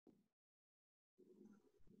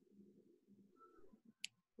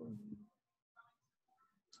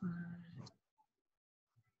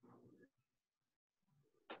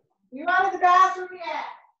You out of the bathroom yet?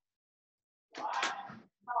 Oh,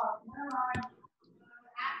 never mind.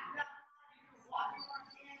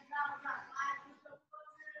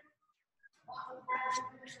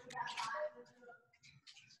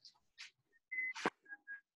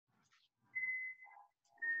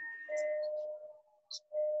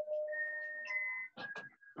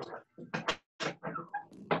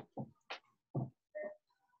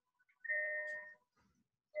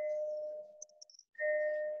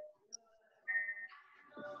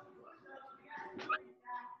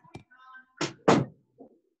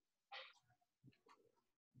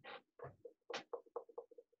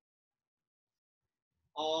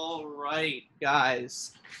 All right,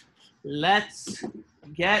 guys, let's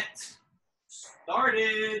get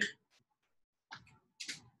started.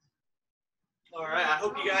 All right, I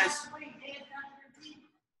hope you guys.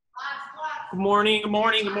 Good morning,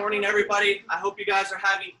 everybody. I hope you guys are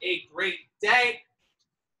having a great day.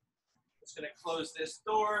 Just gonna close this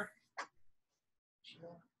door. I'm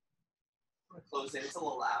gonna close it. It's a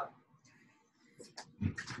little loud.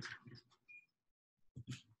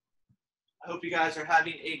 I hope you guys are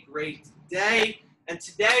having a great day. And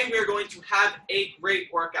today we are going to have a great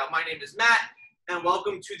workout. My name is Matt, and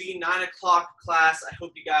welcome to the 9 o'clock class. I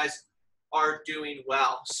hope you guys are doing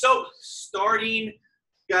well. So starting, you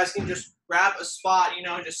guys can just grab a spot,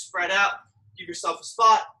 just spread out, give yourself a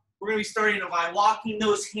spot. We're going to be starting by walking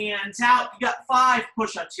those hands out. You got 5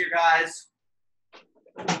 push-ups here, guys.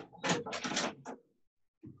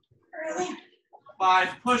 5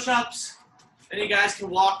 push-ups. Then you guys can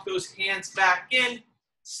walk those hands back in,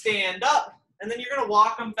 stand up, and then you're going to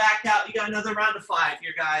walk them back out. You got another round of 5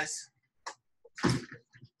 here, guys.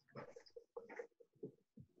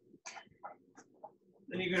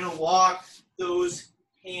 Then you're going to walk those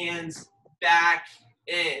hands back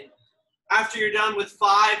in. After you're done with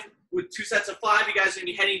 5, with 2 sets of 5, you guys are going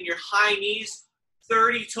to be heading your high knees,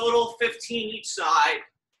 30 total, 15 each side.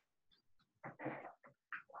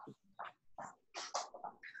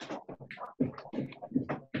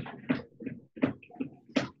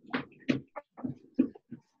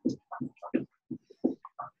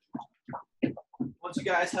 Once you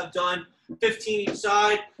guys have done 15 each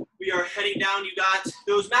side, we are heading down. You got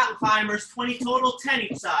those mountain climbers, 20 total, 10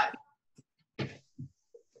 each side.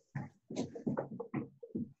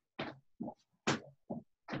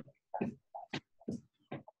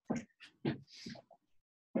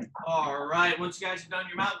 All right, once you guys have done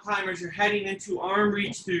your mountain climbers, you're heading into arm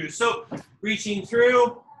reach through. So reaching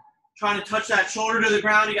through, trying to touch that shoulder to the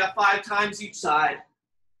ground. You got 5 times each side.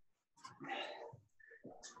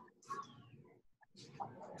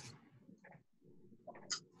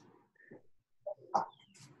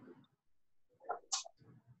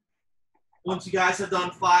 Once you guys have done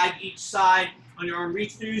 5 each side on your arm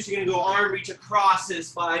reach throughs, you're going to go arm reach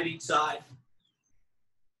acrosses, 5 each side.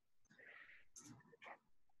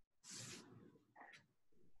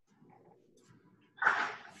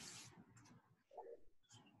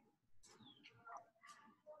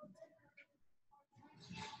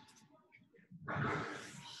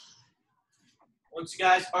 Once you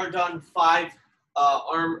guys are done 5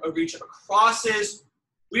 arm reach acrosses,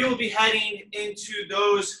 we will be heading into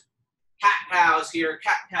those cat cows here,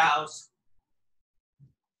 cat cows.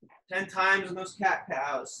 10 times on those cat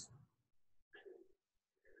cows.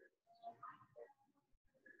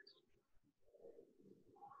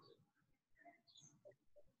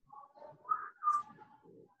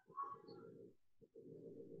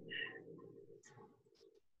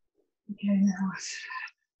 Okay, now.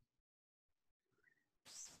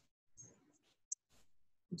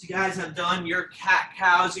 Once you guys have done your cat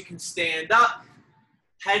cows, you can stand up,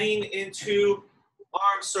 heading into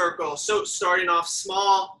arm circles. So starting off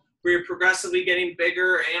small, where you're progressively getting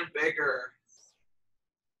bigger and bigger.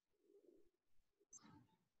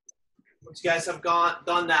 Once you guys have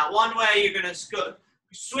done that one way, you're going to go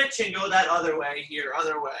switch and go that other way here,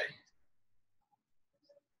 other way.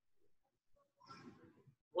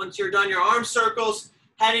 Once you're done your arm circles,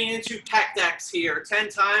 heading into pec decks here, 10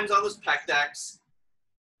 times on those pec decks.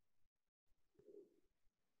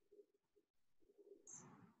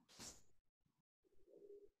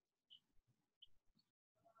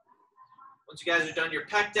 Once you guys are done your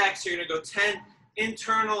pec decks, you're going to go 10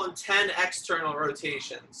 internal and 10 external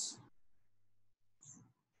rotations.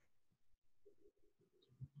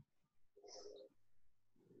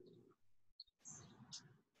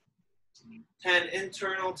 Ten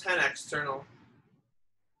internal, 10 external.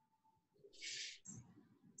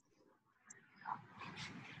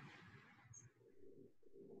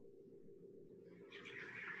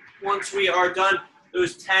 once we are done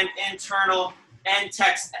those 10 internal and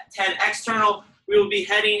 10 external, we will be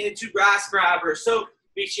heading into grass grabbers. So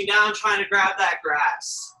reaching down, trying to grab that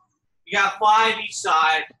grass. You got 5 each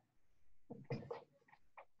side.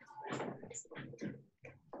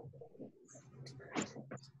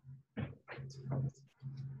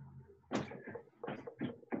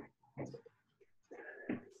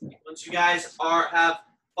 Once you guys have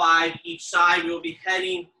 5 each side, we will be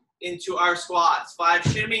heading into our squats. 5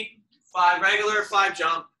 shimmy, 5 regular, 5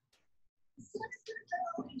 jump.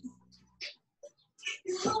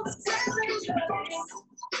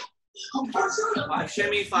 5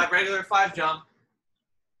 shimmy, 5 regular, 5 jump.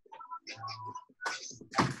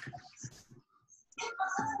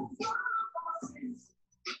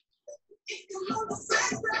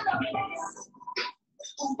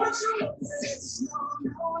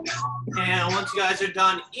 And once you guys are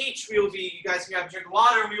done each, you guys can grab a drink of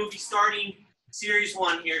water, and we will be starting series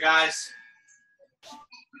 1 here, guys.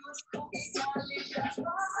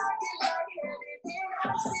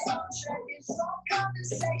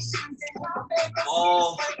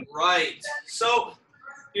 All right, so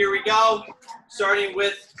here we go. Starting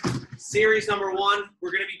with series number 1,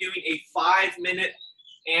 we're going to be doing a 5-minute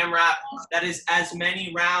AMRAP. That is as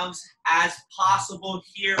many rounds as possible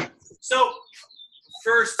here. So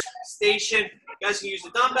first station, you guys can use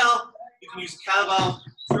the dumbbell, you can use the kettlebell.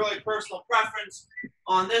 It's really personal preference.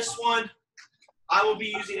 On this one, I will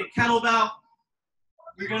be using a kettlebell.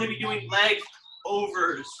 We're going to be doing leg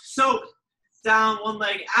overs. So down, one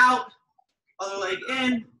leg out, other leg in.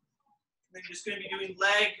 And then you're just going to be doing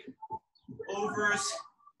leg overs.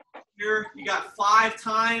 Here you got 5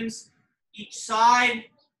 times each side,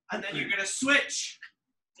 and then you're going to switch.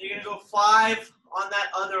 You're going to go 5 on that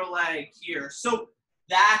other leg here. So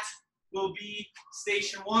that will be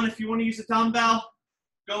station 1. If you want to use a dumbbell,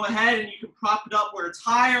 go ahead and you can prop it up where it's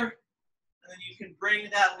higher, and then you can bring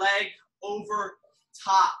that leg over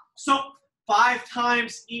top. So 5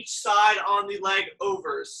 times each side on the leg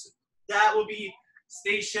overs. That will be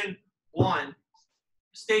station 1.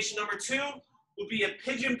 Station number 2 will be a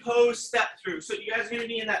pigeon pose step through. So you guys are going to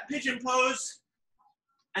be in that pigeon pose,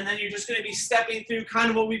 and then you're just going to be stepping through kind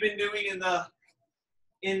of what we've been doing in the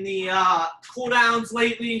cool downs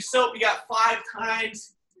lately. So we got 5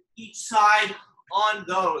 times each side on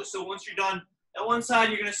those. So once you're done at one side,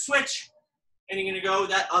 you're going to switch, and you're going to go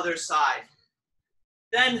that other side.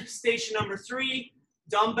 Then station number 3,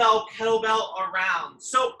 dumbbell, kettlebell around.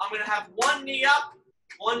 So I'm going to have one knee up,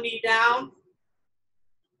 one knee down.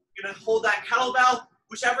 I'm going to hold that kettlebell.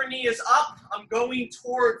 Whichever knee is up, I'm going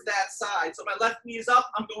towards that side. So my left knee is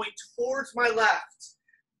up, I'm going towards my left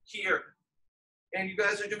here. And you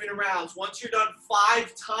guys are doing rounds. Once you're done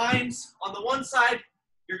 5 times on the one side,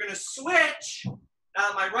 you're going to switch. Now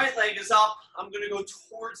that my right leg is up, I'm going to go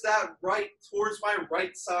towards my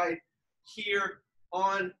right side here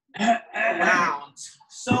on round.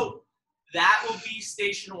 So that will be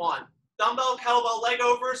station 1. Dumbbell, kettlebell, leg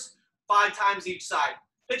overs, 5 times each side.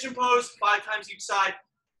 Pigeon pose, 5 times each side.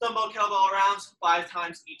 Dumbbell, kettlebell rounds, 5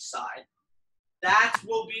 times each side. That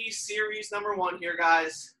will be series number 1 here,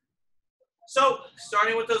 guys. So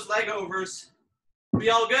starting with those leg overs. We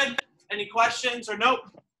all good? Any questions or nope?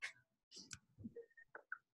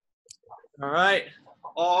 All right,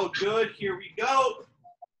 all good. Here we go.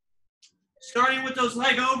 Starting with those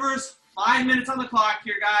leg overs, 5 minutes on the clock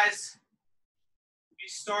here, guys. We'll be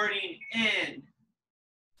starting in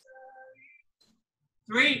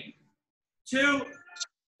 3, 2,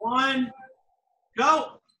 1,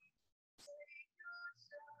 go.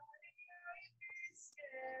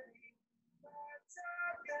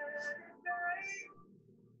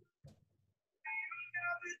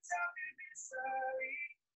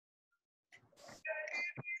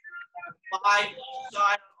 Five side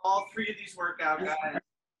on all 3 of these workouts, guys.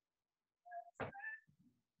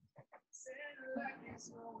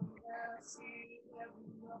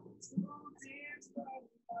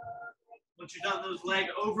 Once you're done those leg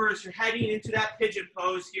overs, you're heading into that pigeon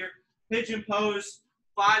pose here. Pigeon pose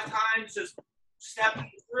 5 times, just stepping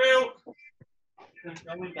through and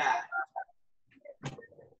going back.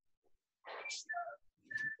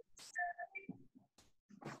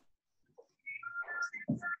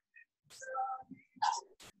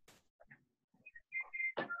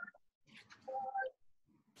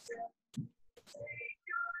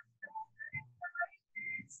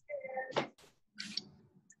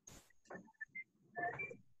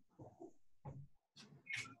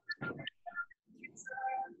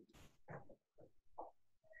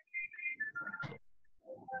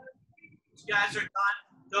 You guys are done.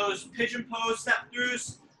 Those pigeon pose step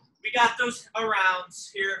throughs, we got those arounds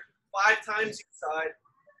here, 5 times each side.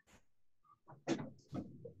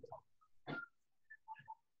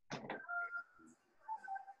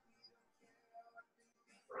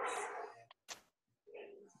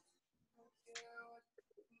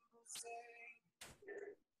 Flip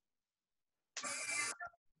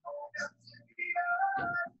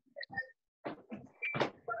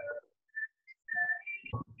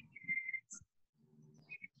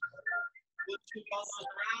 2 elbows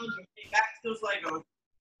around and get back to those Legos.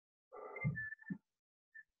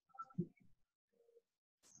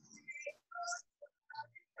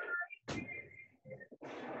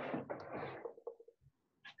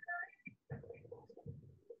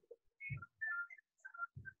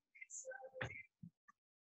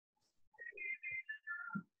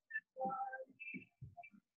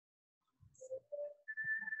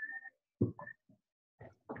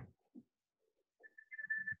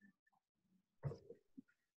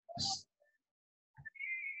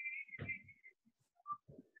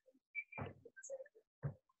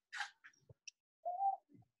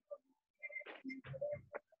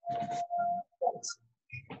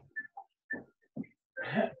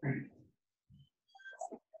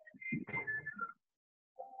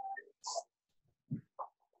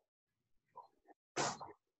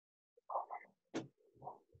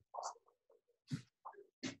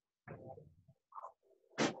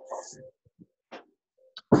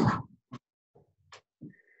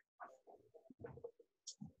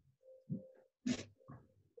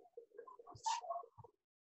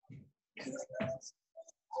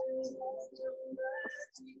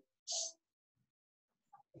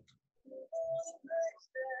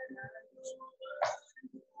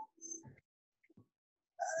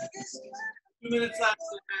 Two minutes left,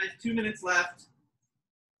 guys. 2 minutes left.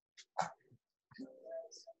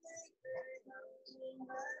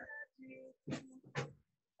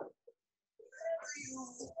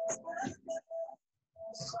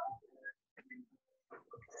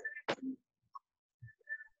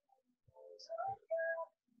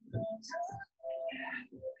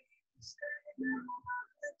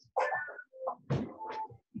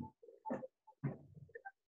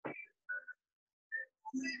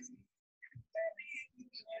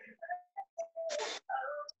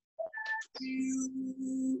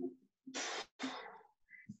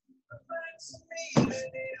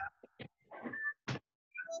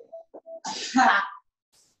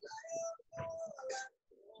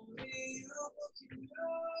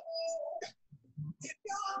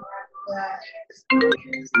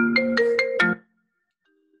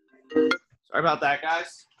 Sorry about that,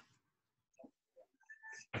 guys.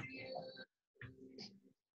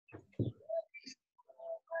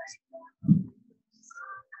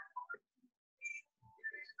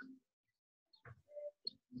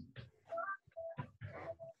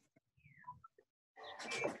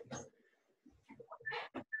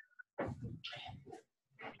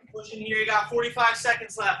 Pushing here, you got 45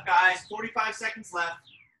 seconds left, guys. 45 seconds left.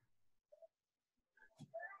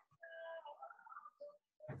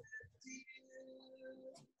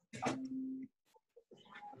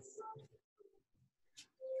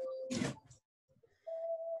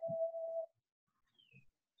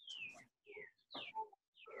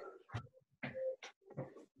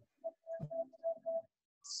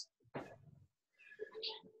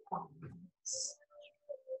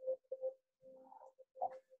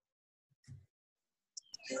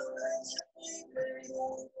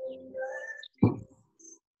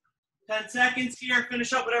 Ten seconds here.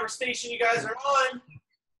 Finish up whatever station you guys are on.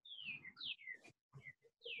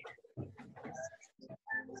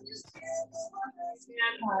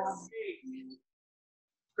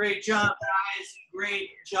 Great job, guys. Great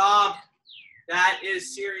job. That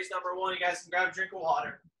is series number 1. You guys can grab a drink of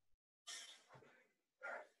water.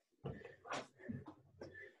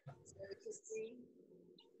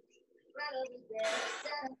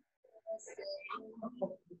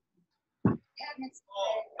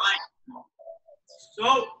 All right.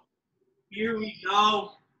 So, here we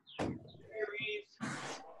go. Series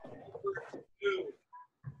number 2.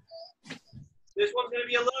 This one's going to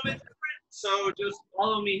be a little bit different, so just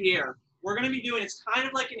follow me here. We're going to be doing, it's kind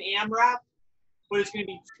of like an AMRAP, but it's going to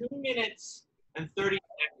be 2 minutes and 30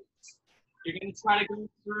 seconds. You're going to try to go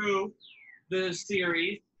through the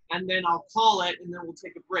series, and then I'll call it, and then we'll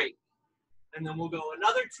take a break. And then we'll go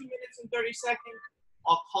another 2 minutes and 30 seconds.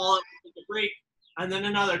 I'll call it, we'll take a break, and then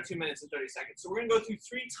another 2 minutes and 30 seconds. So we're going to go through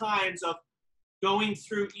 3 times of going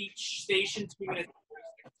through each station, 2 minutes and 30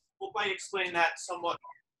 seconds. Hope I explained that somewhat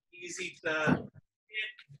easy to,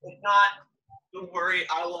 if not, don't worry,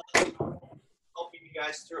 I will helping you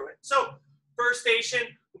guys through it. So first station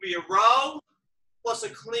will be a row plus a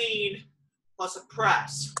clean plus a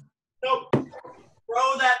press. So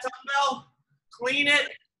row that dumbbell, clean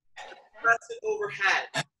it, press it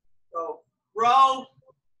overhead. So row,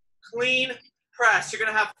 clean, press. You're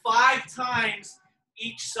going to have 5 times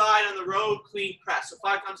each side on the row clean press. So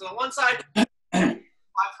 5 times on one side, 5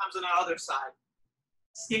 times on the other side.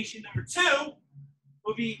 Station number 2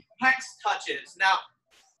 will be hex touches. Now,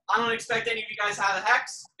 I don't expect any of you guys have a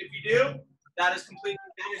hex. If you do, that is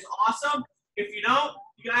awesome. If you don't,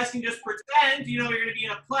 you guys can just pretend, you know, you're gonna be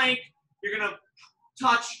in a plank, you're gonna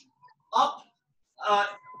touch up, and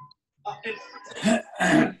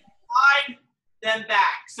side, then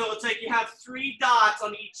back. So it's like you have 3 dots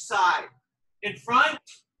on each side. In front,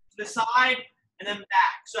 to the side, and then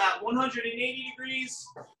back. So at 180 degrees,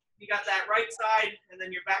 you got that right side, and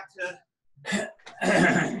then you're back to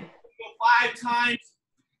go 5 times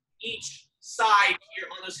each side here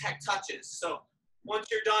on those hex touches. So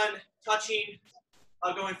once you're done touching,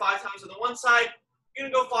 going 5 times on the one side, you're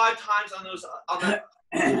gonna go 5 times on those on that.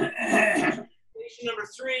 Station number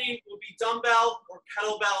 3 will be dumbbell or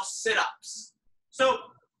kettlebell sit-ups.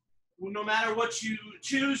 So no matter what you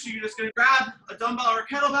choose, you're just gonna grab a dumbbell or a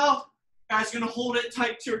kettlebell. Guys, you're gonna hold it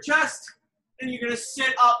tight to your chest, and you're gonna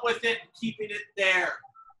sit up with it, keeping it there.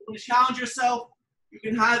 When you challenge yourself, you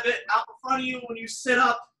can have it out in front of you. When you sit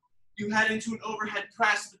up, you head into an overhead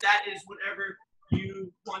press, but that is whatever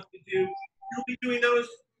you want to do. You'll be doing those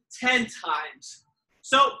 10 times.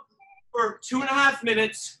 So for 2.5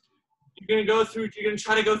 minutes, you're gonna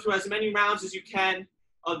try to go through as many rounds as you can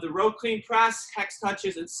of the row clean press, hex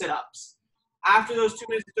touches, and sit-ups. After those 2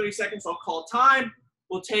 minutes and 30 seconds, I'll call time.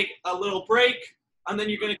 We'll take a little break, and then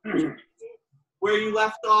you're gonna continue where you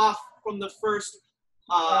left off from the first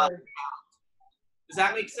round. Does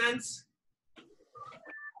that make sense?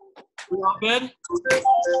 We all good?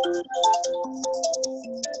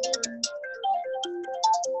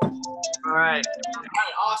 All right,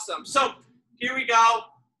 awesome. So here we go.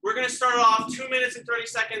 We're gonna start off 2 minutes and 30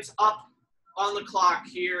 seconds up on the clock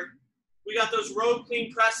here. We got those row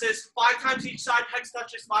clean presses, 5 times each side, hex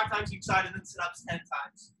touches 5 times each side, and then sit-ups 10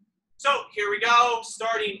 times. So here we go,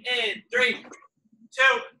 starting in 3,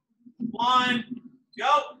 2, 1,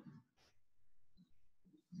 go.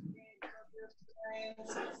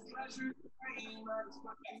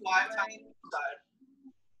 Five times each side.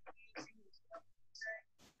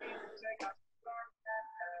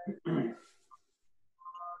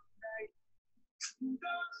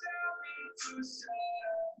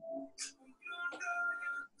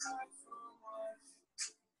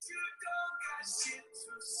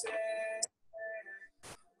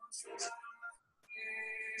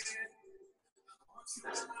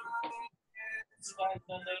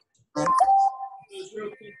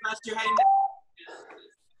 Your head.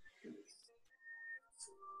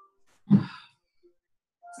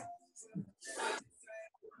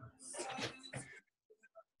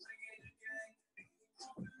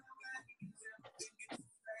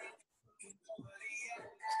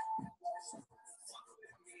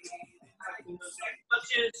 10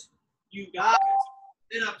 touches. You got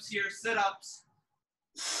sit-ups here, sit-ups.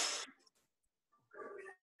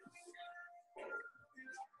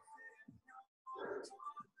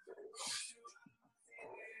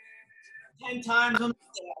 10 times on the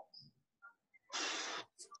sit-ups.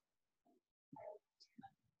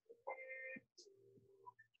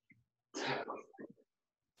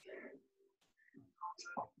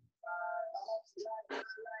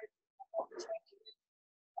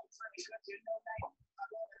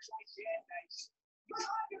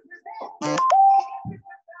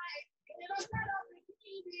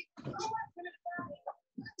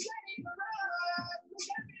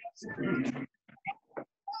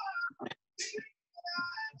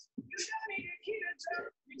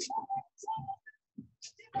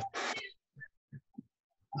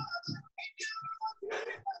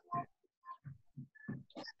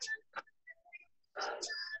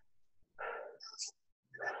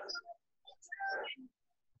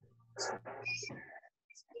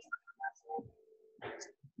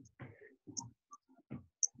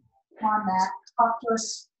 Come on, Matt, talk to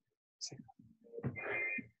us.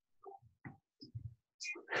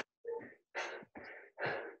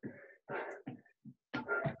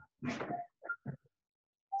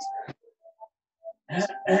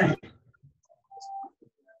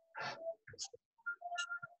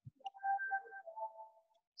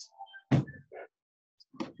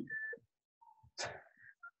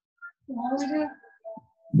 What do we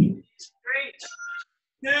do? 3,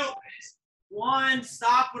 2, 1.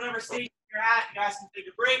 Stop whatever stage you're at. You guys can take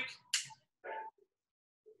a break.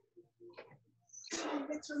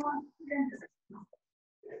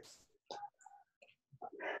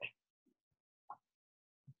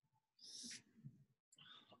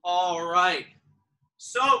 All right.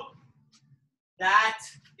 So that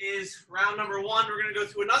is round number 1. We're going to go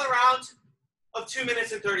through another round of 2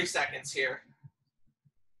 minutes and 30 seconds here.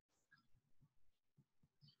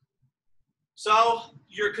 So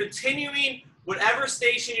you're continuing whatever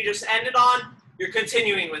station you just ended on, you're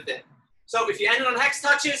continuing with it. So if you ended on hex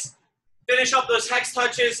touches, finish up those hex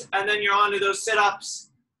touches, and then you're on to those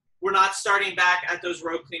sit-ups. We're not starting back at those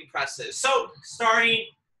row clean presses. So starting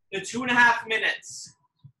in 2.5 minutes.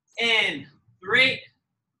 In 3,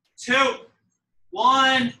 2,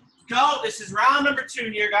 1, go. This is round number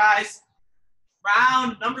 2 here, guys.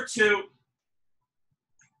 Round number 2.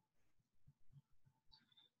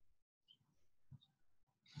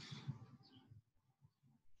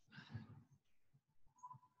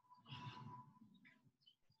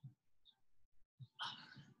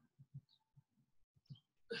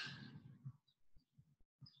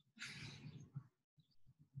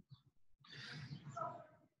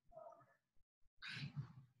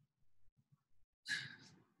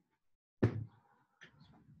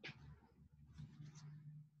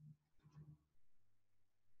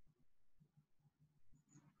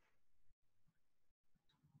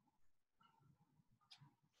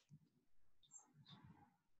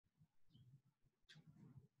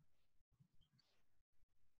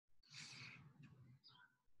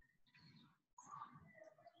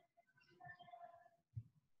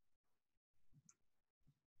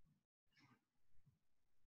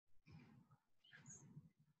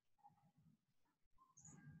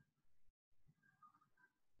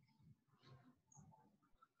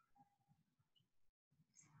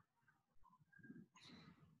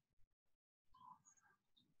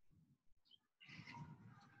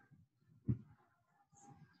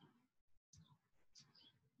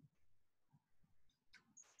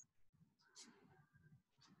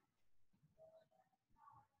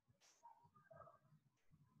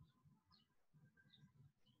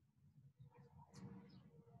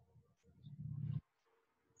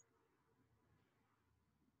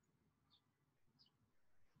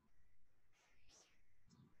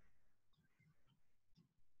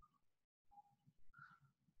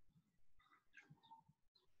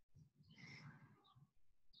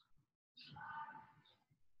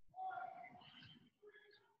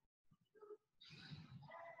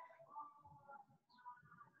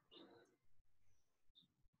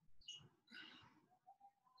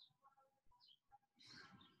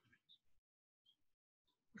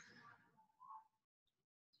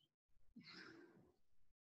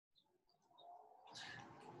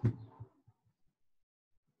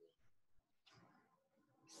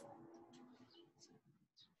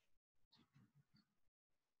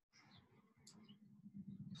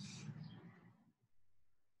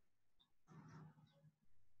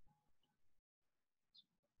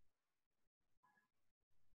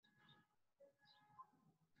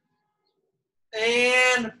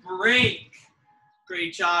 And break.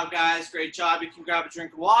 Great job, guys. Great job. You can grab a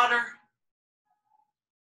drink of water.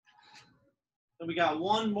 Then we got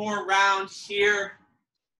one more round here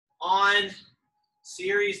on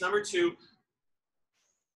series number 2.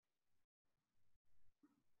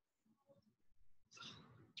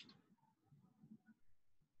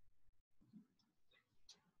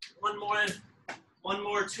 One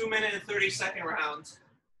more 2-minute and 30-second round.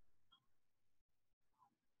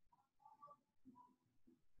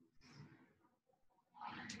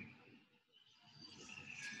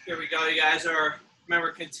 Here we go. You guys are,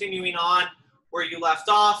 remember, continuing on where you left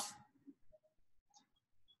off.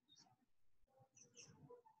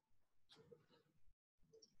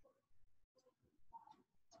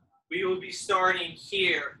 We will be starting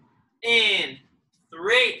here in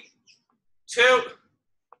 3, 2,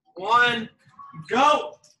 1,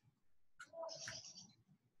 go.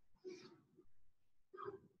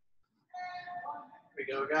 Here we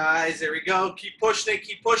go, guys. There we go. Keep pushing it.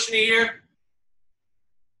 Keep pushing it here.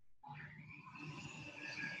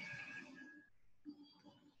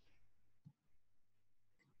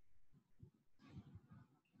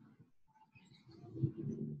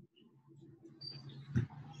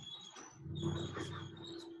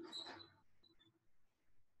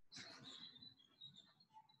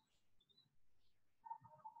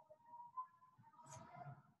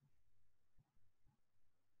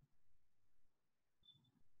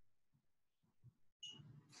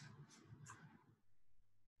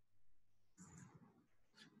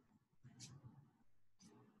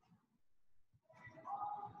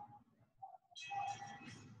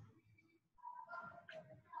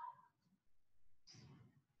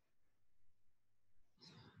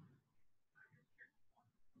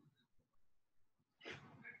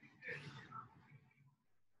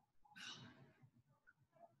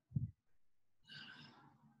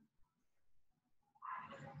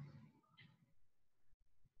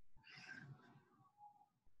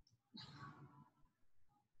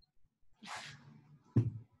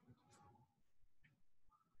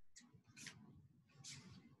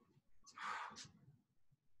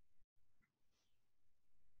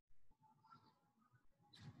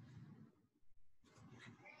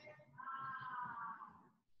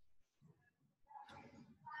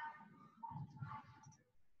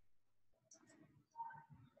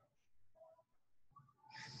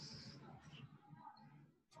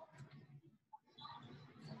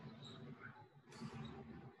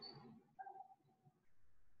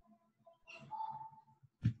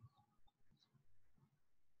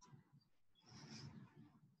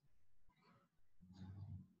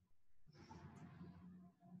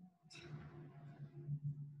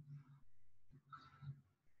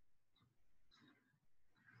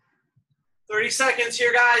 30 seconds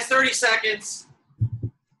here, guys, 30 seconds.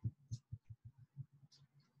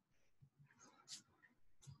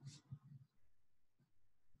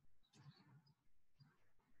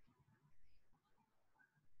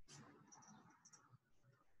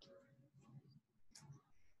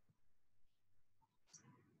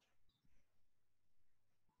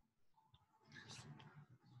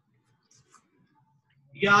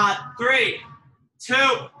 You got 3, 2,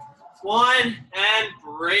 1, and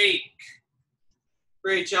break.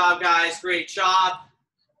 Great job, guys. Great job.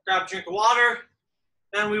 Grab a drink of water.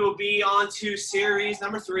 Then we will be on to series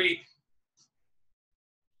number 3.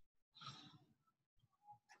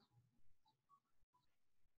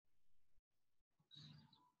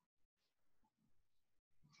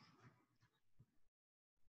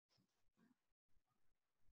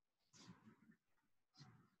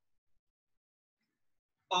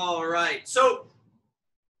 All right, so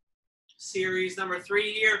series number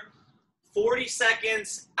 3 here, 40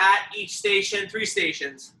 seconds at each station, 3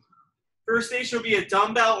 stations. First station will be a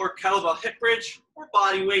dumbbell or kettlebell hip bridge or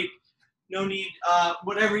body weight. No need,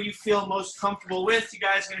 whatever you feel most comfortable with. You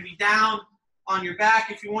guys are gonna be down on your back.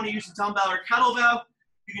 If you wanna use a dumbbell or kettlebell,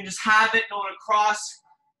 you can just have it going across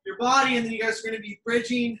your body, and then you guys are gonna be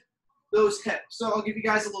bridging those hips. So I'll give you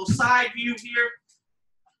guys a little side view here.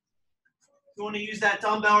 If you want to use that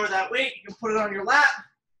dumbbell or that weight, you can put it on your lap.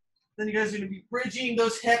 Then you guys are going to be bridging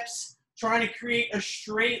those hips, trying to create a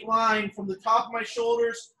straight line from the top of my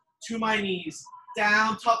shoulders to my knees.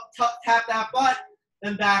 Down, tap that butt,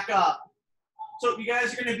 then back up. So you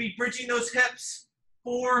guys are going to be bridging those hips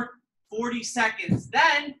for 40 seconds.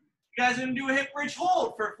 Then you guys are going to do a hip bridge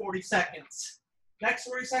hold for 40 seconds. Next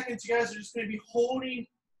 40 seconds, you guys are just going to be holding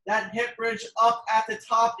that hip bridge up at the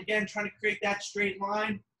top. Again, trying to create that straight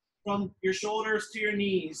line from your shoulders to your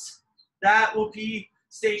knees. That will be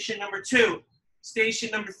station number 2.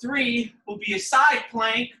 Station number 3 will be a side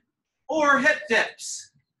plank or hip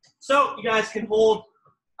dips. So you guys can hold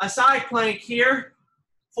a side plank here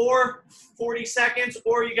for 40 seconds,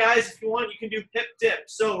 or you guys, if you want, you can do hip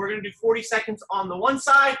dips. So we're gonna do 40 seconds on the one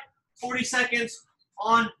side, 40 seconds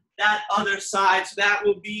on that other side. So that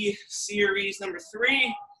will be series number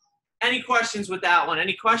 3. Any questions with that one?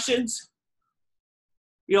 Any questions?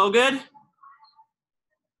 You all good?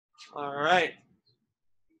 All right.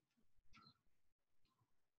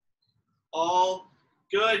 All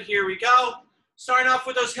good. Here we go. Starting off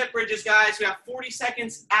with those hip bridges, guys. We have 40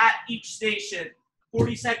 seconds at each station.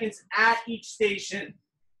 40 seconds at each station.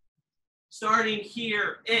 Starting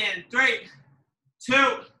here in 3,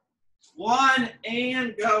 2, 1,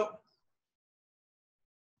 and go.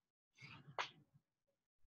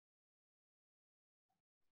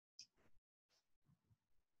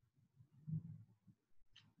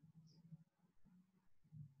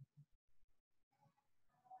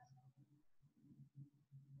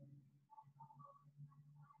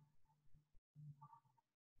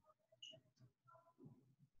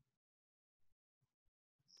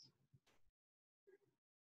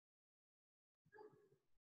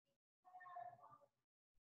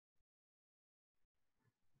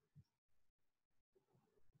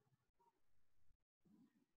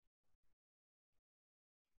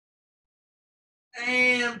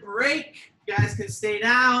 And break. You guys can stay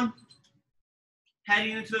down.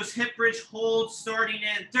 Heading into those hip bridge holds starting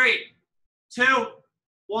in 3, 2,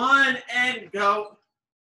 1, and go.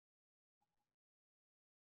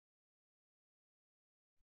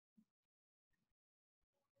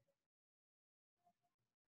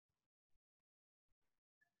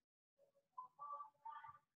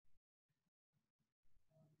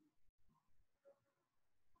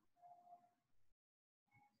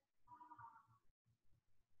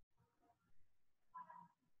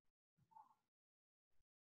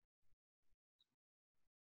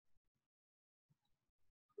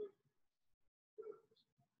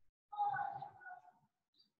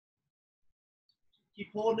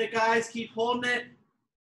 Keep holding it, guys. Keep holding it.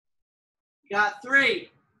 You got 3,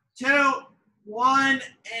 2, 1,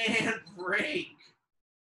 and break.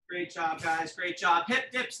 Great job, guys. Great job.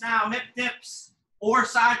 Hip dips now. Hip dips or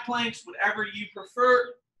side planks, whatever you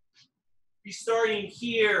prefer. Be starting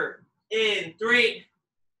here in 3,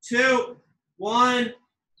 2, 1,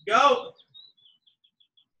 go.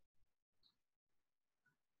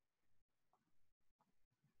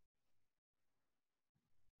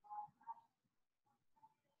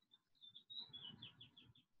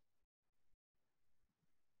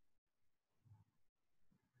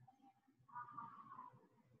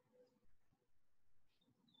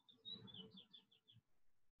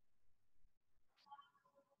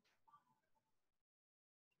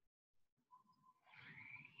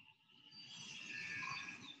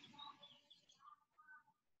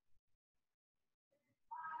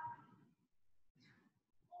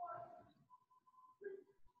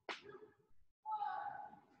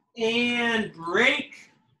 and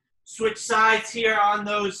break. Switch sides here on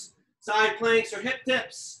those side planks or hip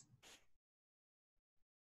tips.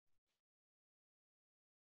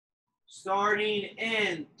 Starting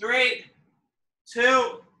in 3,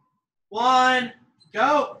 2, 1,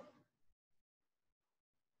 go.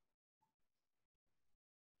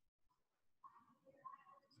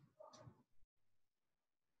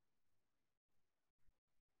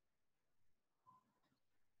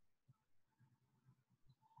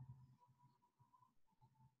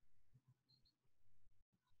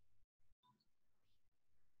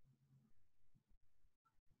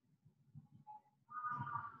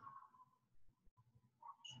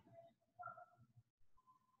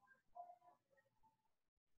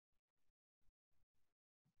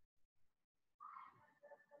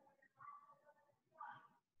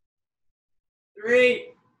 Three,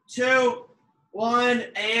 2, 1,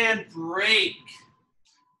 and break.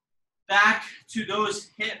 Back to those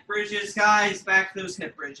hip bridges, guys. Back to those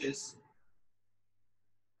hip bridges.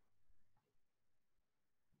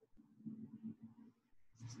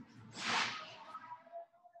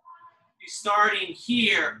 Starting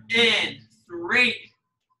here in 3,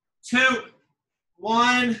 2,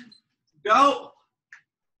 1, go.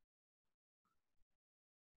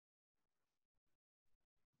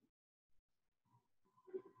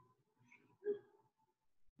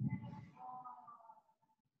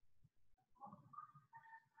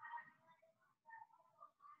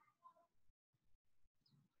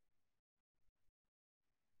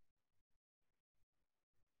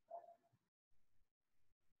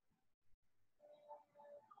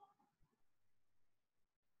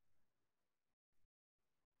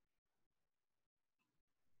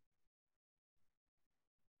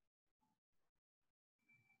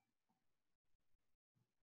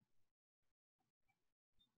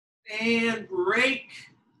 And break.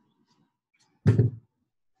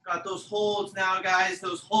 Got those holds now, guys.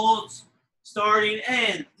 Those holds starting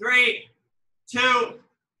in 3, 2,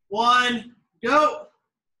 1, go.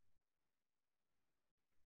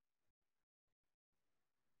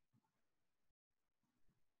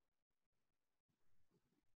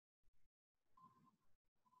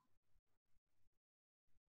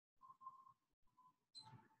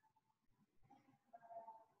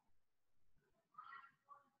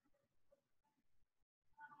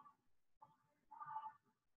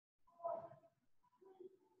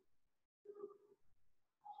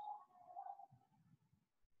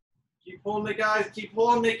 Keep holding it, guys. Keep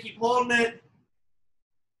holding it. Keep holding it.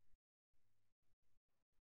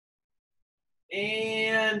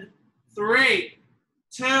 And 3,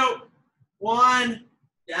 2, 1,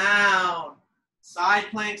 down. Side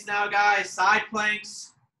planks now, guys. Side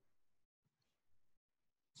planks.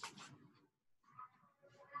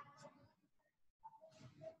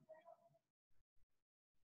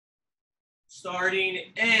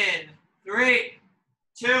 Starting in 3,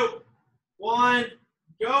 2, 1,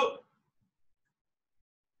 go.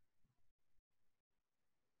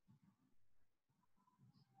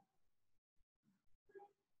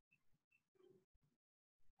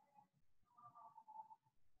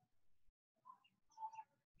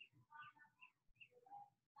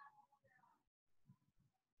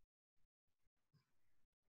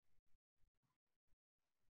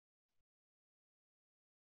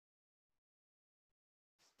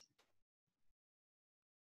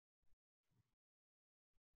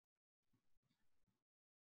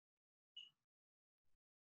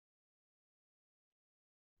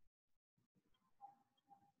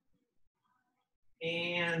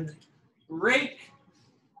 And break.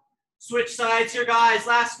 Switch sides here, guys.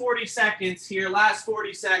 Last 40 seconds here. Last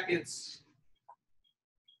 40 seconds.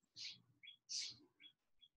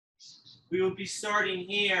 We will be starting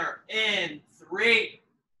here in 3,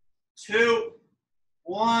 2,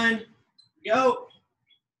 1, go.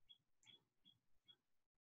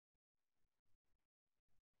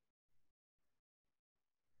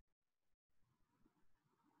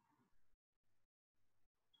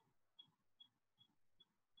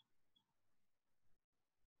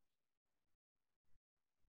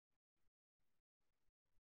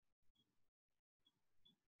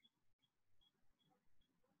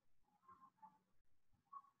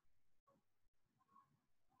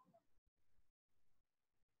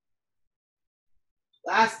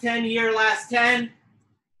 Last 10 here, last 10.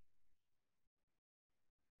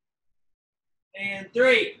 And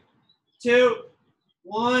 3, 2,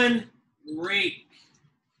 1, break.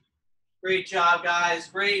 Great job, guys.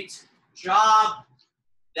 Great job.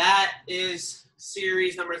 That is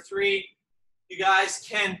series number 3. You guys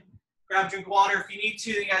can grab a drink of water if you need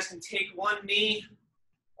to. Then you guys can take one knee,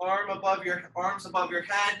 arms above your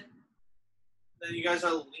head. Then you guys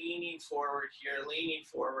are leaning forward here, leaning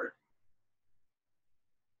forward.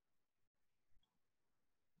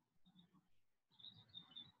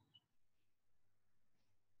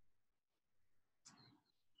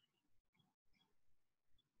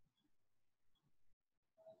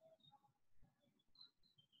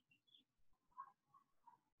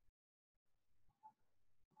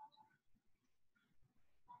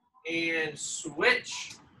 And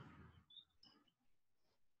switch.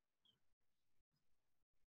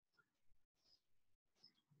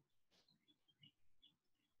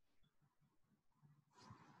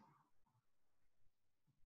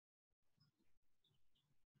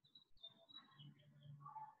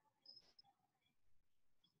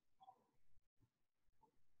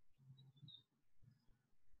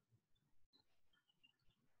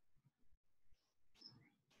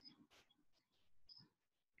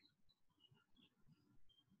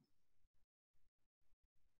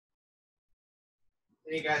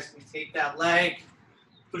 Then you guys can take that leg,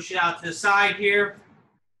 push it out to the side here.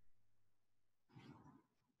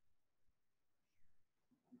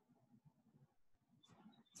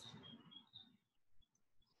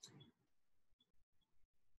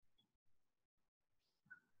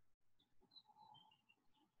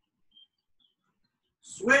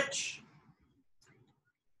 Switch.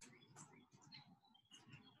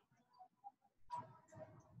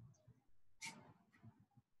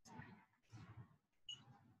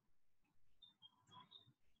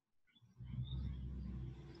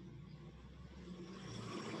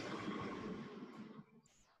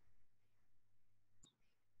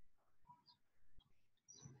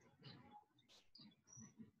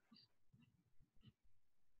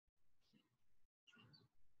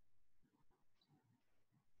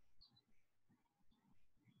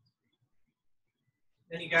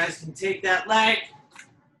 Then you guys can take that leg,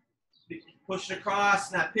 push it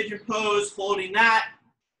across in that pigeon pose, holding that.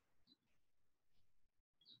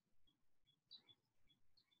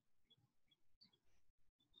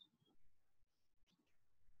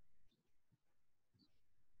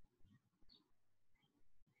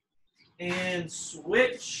 And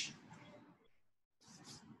switch.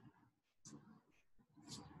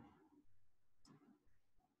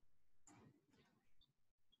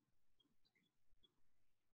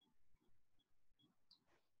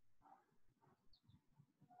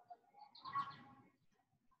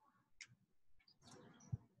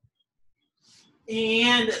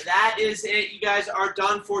 And that is it. You guys are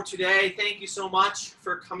done for today. Thank you so much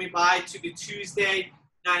for coming by to the Tuesday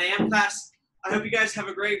 9 a.m. class. I hope you guys have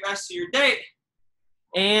a great rest of your day.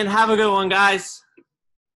 And have a good one, guys.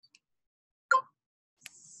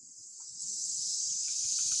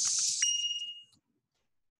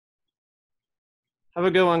 Have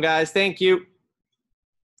a good one, guys. Thank you.